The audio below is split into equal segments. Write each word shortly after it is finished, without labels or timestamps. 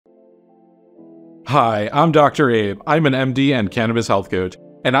Hi, I'm Dr. Abe. I'm an MD and cannabis health coach,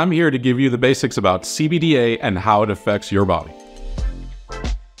 and I'm here to give you the basics about CBDA and how it affects your body.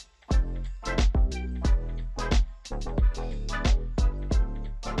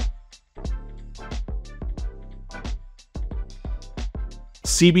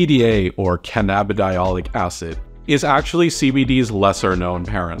 CBDA, or Cannabidiolic Acid, is actually CBD's lesser-known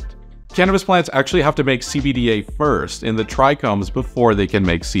parent. Cannabis plants actually have to make CBDA first in the trichomes before they can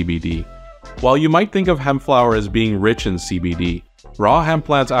make CBD. While you might think of hemp flower as being rich in CBD, raw hemp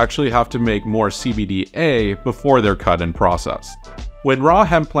plants actually have to make more CBDA before they're cut and processed. When raw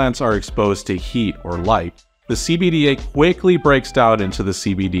hemp plants are exposed to heat or light, the CBDA quickly breaks down into the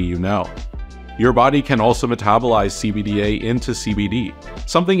CBD you know. Your body can also metabolize CBDA into CBD,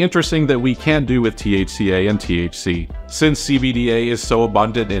 something interesting that we can't do with THCA and THC. Since CBDA is so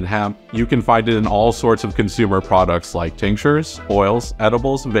abundant in hemp, you can find it in all sorts of consumer products like tinctures, oils,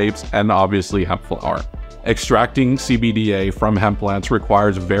 edibles, vapes, and obviously hemp flower. Extracting CBDA from hemp plants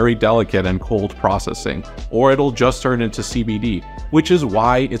requires very delicate and cold processing, or it'll just turn into CBD, which is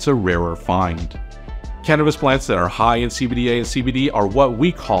why it's a rarer find. Cannabis plants that are high in CBDA and CBD are what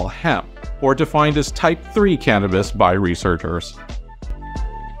we call hemp, or defined as type 3 cannabis by researchers.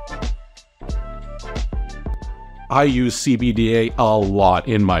 I use CBDA a lot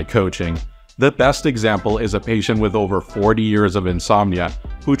in my coaching. The best example is a patient with over 40 years of insomnia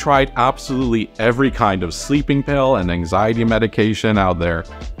who tried absolutely every kind of sleeping pill and anxiety medication out there,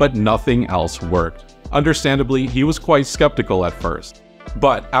 but nothing else worked. Understandably, he was quite skeptical at first.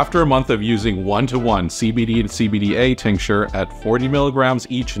 But after a month of using 1-to-1 CBD and CBDA tincture at 40 milligrams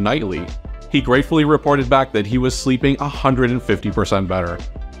each nightly, he gratefully reported back that he was sleeping 150% better.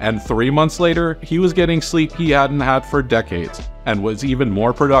 And 3 months later, he was getting sleep he hadn't had for decades and was even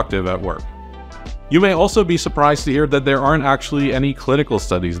more productive at work. You may also be surprised to hear that there aren't actually any clinical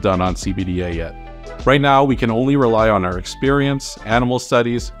studies done on CBDA yet. Right now, we can only rely on our experience, animal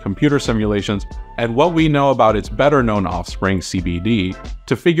studies, computer simulations, and what we know about its better-known offspring, CBD,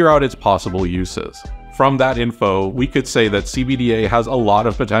 to figure out its possible uses. From that info, we could say that CBDA has a lot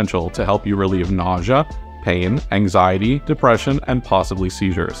of potential to help you relieve nausea, pain, anxiety, depression, and possibly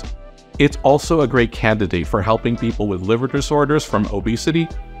seizures. It's also a great candidate for helping people with liver disorders from obesity,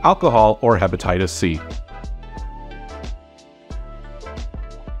 alcohol, or hepatitis C.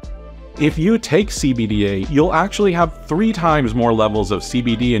 If you take CBDA, you'll actually have 3 times more levels of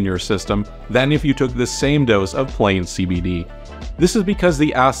CBD in your system than if you took the same dose of plain CBD. This is because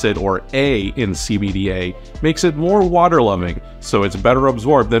the acid, or A, in CBDA makes it more water-loving, so it's better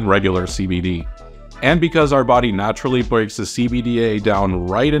absorbed than regular CBD. And because our body naturally breaks the CBDA down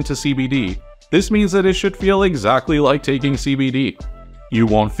right into CBD, this means that it should feel exactly like taking CBD. You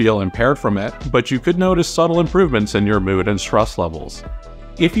won't feel impaired from it, but you could notice subtle improvements in your mood and stress levels.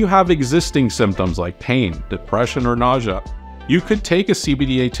 If you have existing symptoms like pain, depression, or nausea, you could take a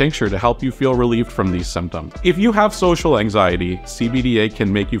CBDA tincture to help you feel relieved from these symptoms. If you have social anxiety, CBDA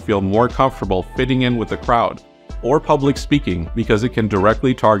can make you feel more comfortable fitting in with the crowd, or public speaking, because it can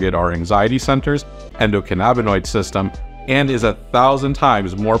directly target our anxiety centers, endocannabinoid system, and is 1,000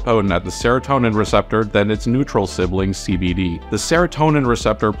 times more potent at the serotonin receptor than its neutral sibling CBD. The serotonin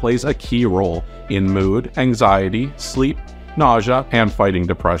receptor plays a key role in mood, anxiety, sleep, nausea, and fighting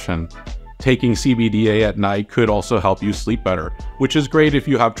depression. Taking CBDA at night could also help you sleep better, which is great if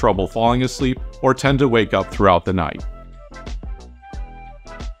you have trouble falling asleep or tend to wake up throughout the night.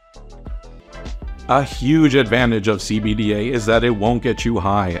 A huge advantage of CBDA is that it won't get you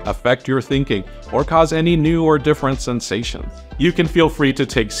high, affect your thinking, or cause any new or different sensations. You can feel free to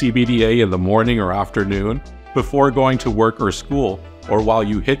take CBDA in the morning or afternoon, before going to work or school, or while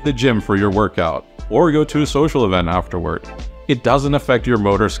you hit the gym for your workout, or go to a social event afterward. It doesn't affect your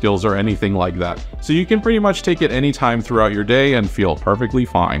motor skills or anything like that, so you can pretty much take it anytime throughout your day and feel perfectly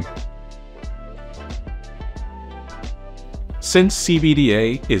fine. Since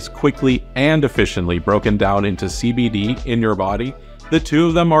CBDA is quickly and efficiently broken down into CBD in your body, the two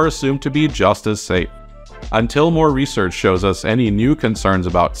of them are assumed to be just as safe. Until more research shows us any new concerns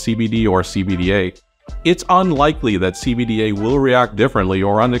about CBD or CBDA, it's unlikely that CBDA will react differently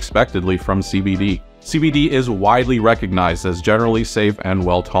or unexpectedly from CBD. CBD is widely recognized as generally safe and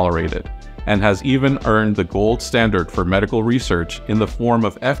well tolerated, and has even earned the gold standard for medical research in the form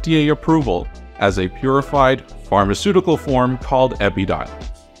of FDA approval as a purified pharmaceutical form called Epidiolex.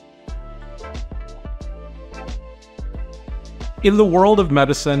 In the world of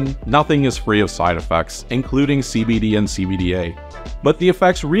medicine, nothing is free of side effects, including CBD and CBDA. But the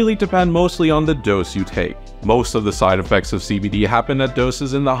effects really depend mostly on the dose you take. Most of the side effects of CBD happen at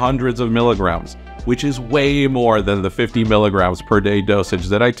doses in the hundreds of milligrams, which is way more than the 50 milligrams per day dosage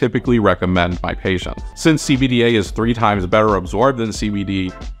that I typically recommend my patients. Since CBDA is 3 times better absorbed than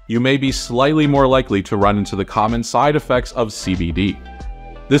CBD, you may be slightly more likely to run into the common side effects of CBD.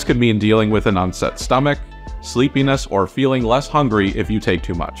 This could mean dealing with an upset stomach, sleepiness, or feeling less hungry if you take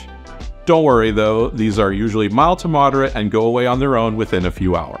too much. Don't worry though, these are usually mild to moderate and go away on their own within a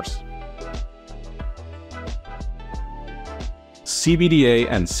few hours. CBDA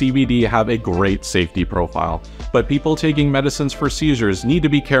and CBD have a great safety profile, but people taking medicines for seizures need to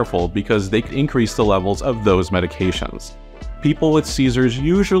be careful because they can increase the levels of those medications. People with seizures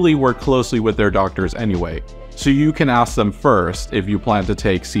usually work closely with their doctors anyway, so you can ask them first if you plan to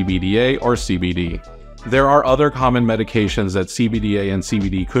take CBDA or CBD. There are other common medications that CBDA and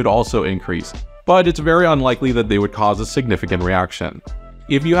CBD could also increase, but it's very unlikely that they would cause a significant reaction.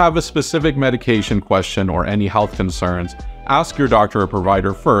 If you have a specific medication question or any health concerns, ask your doctor or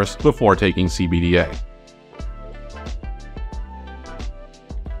provider first before taking CBDA.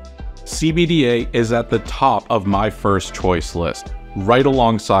 CBDA is at the top of my first choice list, right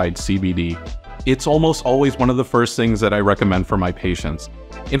alongside CBD. It's almost always one of the first things that I recommend for my patients.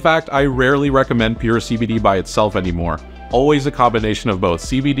 In fact, I rarely recommend pure CBD by itself anymore, always a combination of both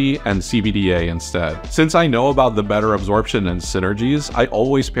CBD and CBDA instead. Since I know about the better absorption and synergies, I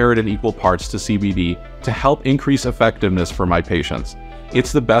always pair it in equal parts to CBD to help increase effectiveness for my patients.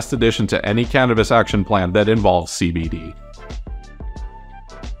 It's the best addition to any cannabis action plan that involves CBD.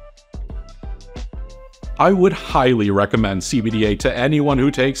 I would highly recommend CBDA to anyone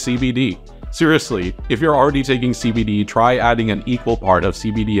who takes CBD. Seriously, if you're already taking CBD, try adding an equal part of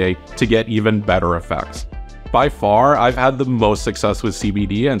CBDA to get even better effects. By far, I've had the most success with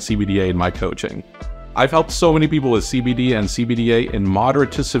CBD and CBDA in my coaching. I've helped so many people with CBD and CBDA in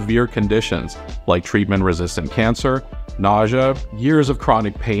moderate to severe conditions like treatment-resistant cancer, nausea, years of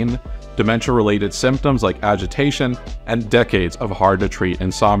chronic pain, dementia-related symptoms like agitation, and decades of hard-to-treat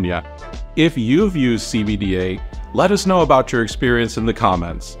insomnia. If you've used CBDA, let us know about your experience in the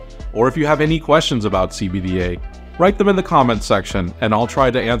comments. Or if you have any questions about CBDA, write them in the comments section and I'll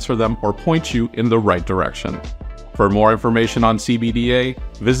try to answer them or point you in the right direction. For more information on CBDA,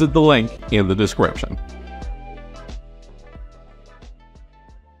 visit the link in the description.